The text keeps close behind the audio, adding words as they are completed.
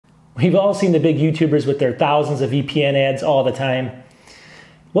We've all seen the big YouTubers with their thousands of VPN ads all the time.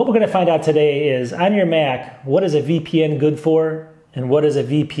 What we're going to find out today is, on your Mac, what is a VPN good for and what is a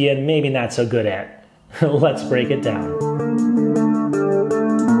VPN maybe not so good at? Let's break it down.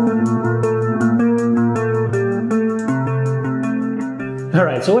 All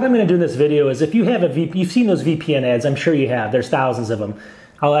right, so what I'm going to do in this video is, if you have you've seen those VPN ads, I'm sure you have. There's thousands of them.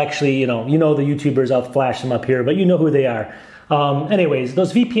 I'll actually, you know the YouTubers, I'll flash them up here, but you know who they are. Anyways,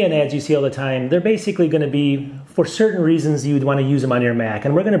 those VPN ads you see all the time, they're basically going to be for certain reasons you'd want to use them on your Mac,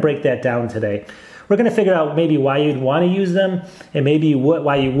 and we're going to break that down today. We're going to figure out maybe why you'd want to use them and maybe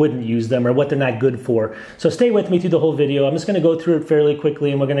why you wouldn't use them or what they're not good for. So stay with me through the whole video. I'm just going to go through it fairly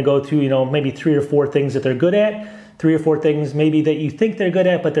quickly, and we're going to go through, maybe 3 or 4 things that they're good at, 3 or 4 things maybe that you think they're good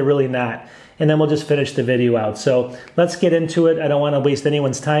at, but they're really not. And then we'll just finish the video out. So let's get into it. I don't want to waste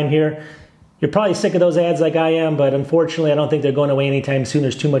anyone's time here. You're probably sick of those ads like I am, but unfortunately I don't think they're going away anytime soon.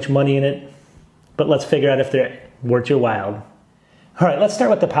 There's too much money in it. But let's figure out if they're worth your while. All right, let's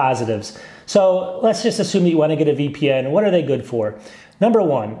start with the positives. So let's just assume that you want to get a VPN. What are they good for? Number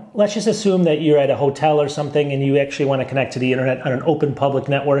one, let's just assume that you're at a hotel or something and you actually want to connect to the internet on an open public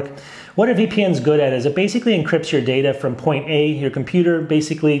network. What a VPN's good at is it basically encrypts your data from point A, your computer,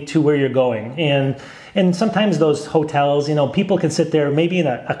 basically to where you're going. And sometimes those hotels, people can sit there maybe in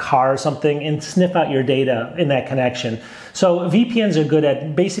a car or something and sniff out your data in that connection. So VPNs are good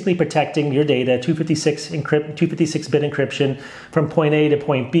at basically protecting your data, 256-bit encryption from point A to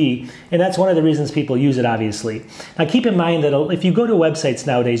point B. And that's one of the reasons people use it, obviously. Now keep in mind that if you go to websites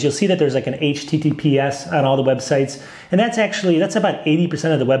nowadays, you'll see that there's like an HTTPS on all the websites. And that's about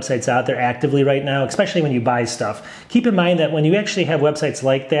 80% of the websites out there actively right now, especially when you buy stuff. Keep in mind that when you actually have websites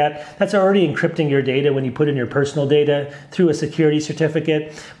like that, that's already encrypting your data when you put in your personal data through a security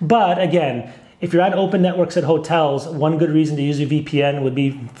certificate. But again, if you're on open networks at hotels, one good reason to use a VPN would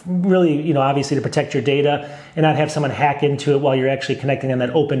be really, obviously to protect your data and not have someone hack into it while you're actually connecting on that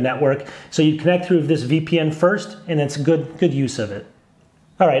open network. So you connect through this VPN first, and it's good use of it.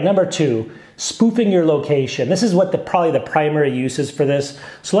 All right, number 2, spoofing your location. This is what probably the primary use is for this.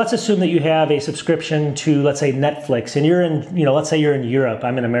 So let's assume that you have a subscription to, let's say, Netflix, and you're in, let's say you're in Europe.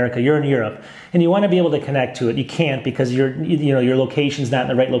 I'm in America. You're in Europe, and you want to be able to connect to it. You can't because your location's not in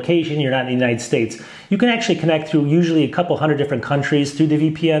the right location. You're not in the United States. You can actually connect through usually a couple hundred different countries through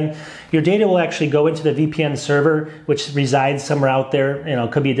the VPN. Your data will actually go into the VPN server, which resides somewhere out there.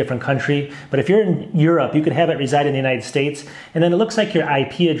 It could be a different country. But if you're in Europe, you can have it reside in the United States, and then it looks like your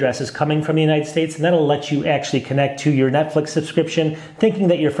IP address is coming from the United States, and that'll let you actually connect to your Netflix subscription, thinking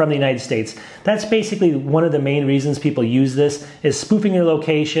that you're from the United States. That's basically one of the main reasons people use this, is spoofing your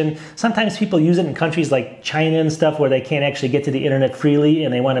location. Sometimes people use it in countries like China and stuff where they can't actually get to the internet freely,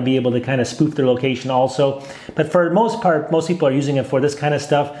 and they want to be able to kind of spoof their location also. But for the most part, most people are using it for this kind of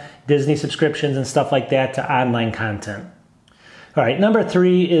stuff, Disney subscriptions and stuff like that, to online content. All right, number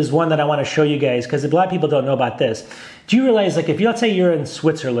 3 is one that I want to show you guys because a lot of people don't know about this. Do you realize, like, let's say you're in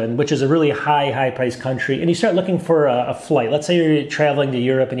Switzerland, which is a really high priced country, and you start looking for a flight. Let's say you're traveling to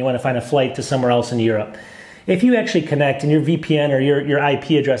Europe and you want to find a flight to somewhere else in Europe. If you actually connect and your VPN or your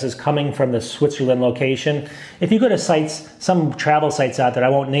IP address is coming from the Switzerland location, if you go to sites, some travel sites out there, I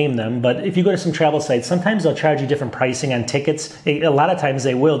won't name them, but if you go to some travel sites, sometimes they'll charge you different pricing on tickets. A lot of times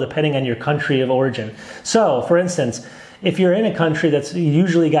they will, depending on your country of origin. So, for instance, if you're in a country that's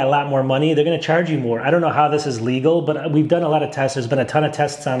usually got a lot more money, they're going to charge you more. I don't know how this is legal, but we've done a lot of tests. There's been a ton of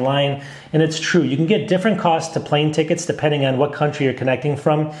tests online, and it's true. You can get different costs to plane tickets depending on what country you're connecting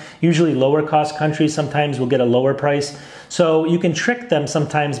from. Usually lower cost countries sometimes will get a lower price. So you can trick them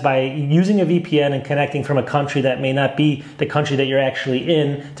sometimes by using a VPN and connecting from a country that may not be the country that you're actually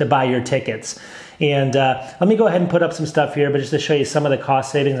in to buy your tickets. And let me go ahead and put up some stuff here, but just to show you some of the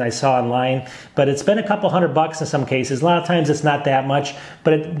cost savings I saw online. But it's been a couple $100 in some cases. A lot of times it's not that much,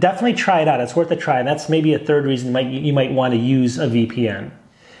 but definitely try it out. It's worth a try. And that's maybe a third reason you might want to use a VPN.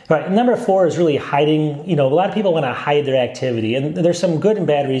 All right, number 4 is really hiding. A lot of people want to hide their activity, and there's some good and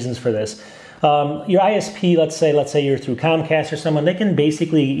bad reasons for this. Your ISP, let's say you're through Comcast or someone, they can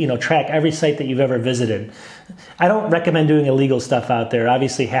basically, track every site that you've ever visited. I don't recommend doing illegal stuff out there.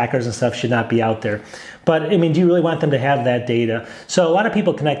 Obviously, hackers and stuff should not be out there. But, do you really want them to have that data? So a lot of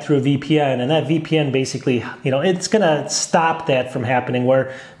people connect through a VPN, and that VPN basically, it's going to stop that from happening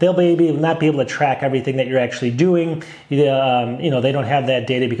where they'll not be able to track everything that you're actually doing. They don't have that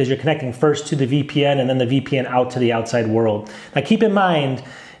data because you're connecting first to the VPN and then the VPN out to the outside world. Now, keep in mind,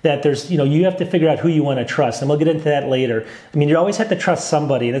 that there's, you have to figure out who you want to trust. And we'll get into that later. I mean, you always have to trust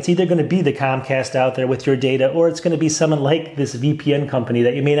somebody, and it's either going to be the Comcast out there with your data, or it's going to be someone like this VPN company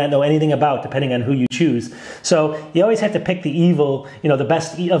that you may not know anything about, depending on who you choose. So you always have to pick the evil, the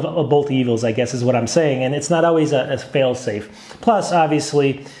best of both evils, I guess is what I'm saying. And it's not always a fail-safe. Plus,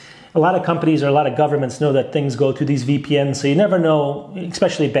 obviously, a lot of companies or a lot of governments know that things go through these VPNs, so you never know,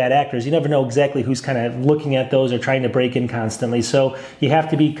 especially bad actors, you never know exactly who's kind of looking at those or trying to break in constantly. So you have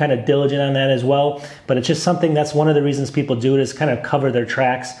to be kind of diligent on that as well. But it's just something that's one of the reasons people do it, is kind of cover their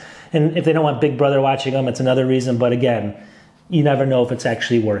tracks. And if they don't want Big Brother watching them, it's another reason. But again, you never know if it's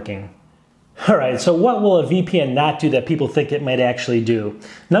actually working. All right, so what will a VPN not do that people think it might actually do?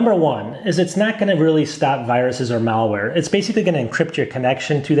 Number one is it's not going to really stop viruses or malware. It's basically going to encrypt your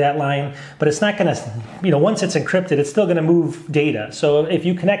connection to that line, but it's not going to, once it's encrypted, it's still going to move data. So if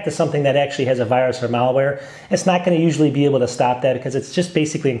you connect to something that actually has a virus or malware, it's not going to usually be able to stop that, because it's just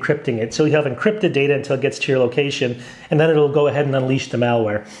basically encrypting it. So you have encrypted data until it gets to your location, and then it'll go ahead and unleash the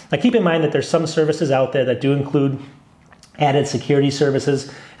malware. Now keep in mind that there's some services out there that do include added security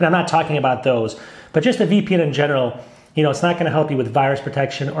services, and I'm not talking about those, but just a VPN in general, it's not going to help you with virus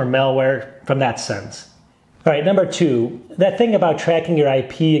protection or malware from that sense. All right, number two, that thing about tracking your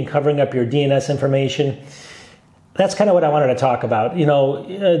IP and covering up your DNS information, that's kind of what I wanted to talk about.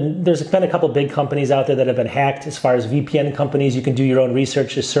 There's been a couple big companies out there that have been hacked. As far as VPN companies, you can do your own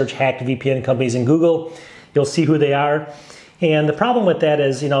research. Just search hacked VPN companies in Google. You'll see who they are. And the problem with that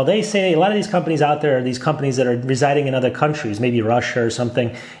is, they say a lot of these companies out there are these companies that are residing in other countries, maybe Russia or something,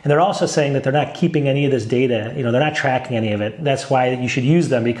 and they're also saying that they're not keeping any of this data. They're not tracking any of it. That's why you should use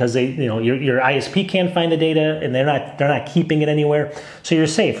them, because they, your ISP can't find the data, and they're not keeping it anywhere. So you're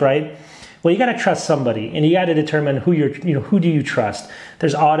safe, right? Well, you got to trust somebody, and you got to determine who do you trust.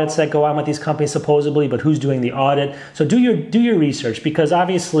 There's audits that go on with these companies supposedly, but who's doing the audit? So do your research, because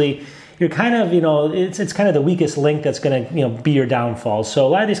obviously you're kind of, it's kind of the weakest link that's going to, be your downfall. So a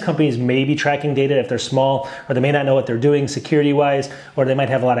lot of these companies may be tracking data if they're small, or they may not know what they're doing security-wise, or they might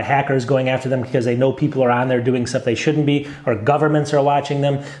have a lot of hackers going after them because they know people are on there doing stuff they shouldn't be, or governments are watching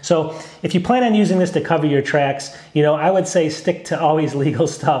them. So if you plan on using this to cover your tracks, I would say stick to always legal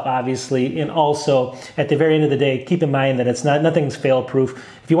stuff, obviously, and also at the very end of the day, keep in mind that nothing's fail-proof.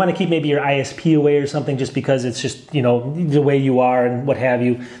 If you want to keep maybe your ISP away or something just because it's just, the way you are and what have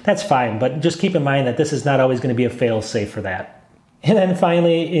you, that's fine. But just keep in mind that this is not always going to be a fail-safe for that. And then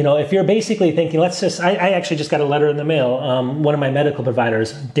finally, if you're basically thinking, I actually just got a letter in the mail, one of my medical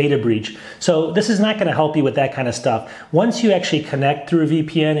providers, data breach. So this is not going to help you with that kind of stuff. Once you actually connect through a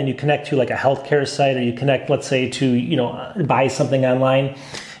VPN and you connect to like a healthcare site, or you connect, let's say, to, buy something online,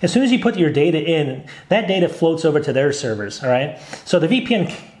 as soon as you put your data in, that data floats over to their servers, all right? So the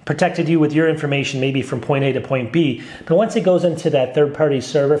VPN protected you with your information maybe from point A to point B, but once it goes into that third-party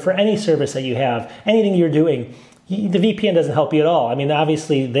server for any service that you have, anything you're doing, the VPN doesn't help you at all. I mean,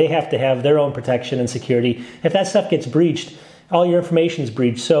 obviously, they have to have their own protection and security. If that stuff gets breached, all your information is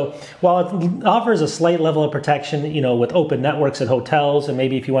breached. So while it offers a slight level of protection, with open networks at hotels, and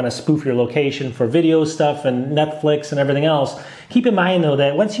maybe if you want to spoof your location for video stuff and Netflix and everything else, keep in mind, though,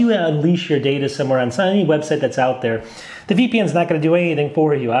 that once you unleash your data somewhere on any website that's out there, the VPN is not going to do anything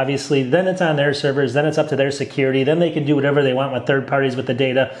for you, obviously. Then it's on their servers, then it's up to their security, then they can do whatever they want with third parties with the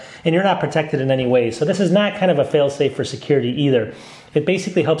data, and you're not protected in any way. So this is not kind of a fail-safe for security either. It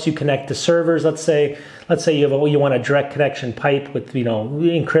basically helps you connect to servers. Let's say you want a direct connection pipe with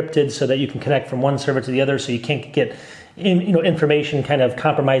encrypted, so that you can connect from one server to the other, so you can't get information kind of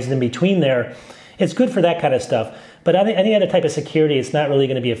compromised in between there. It's good for that kind of stuff. But any other type of security, it's not really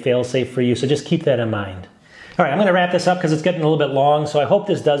going to be a fail-safe for you. So just keep that in mind. All right, I'm going to wrap this up because it's getting a little bit long, so I hope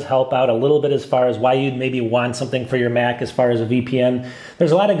this does help out a little bit as far as why you'd maybe want something for your Mac as far as a VPN.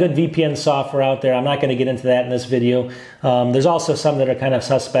 There's a lot of good VPN software out there. I'm not going to get into that in this video. There's also some that are kind of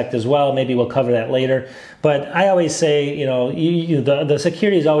suspect as well. Maybe we'll cover that later. But I always say, the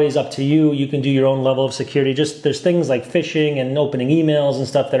security is always up to you. You can do your own level of security. Just there's things like phishing and opening emails and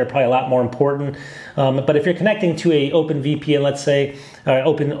stuff that are probably a lot more important. But if you're connecting to a open VPN, let's say,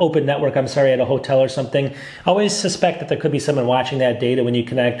 open network, at a hotel or something, always suspect that there could be someone watching that data when you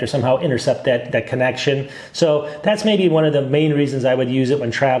connect, or somehow intercept that connection. So that's maybe one of the main reasons I would use it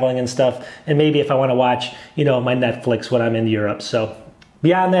when traveling and stuff. And maybe if I want to watch, my Netflix when I'm in Europe. So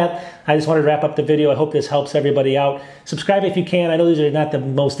beyond that, I just wanted to wrap up the video. I hope this helps everybody out. Subscribe if you can. I know these are not the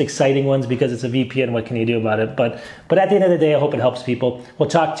most exciting ones because it's a VPN. What can you do about it? But at the end of the day, I hope it helps people. We'll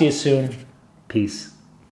talk to you soon. Peace.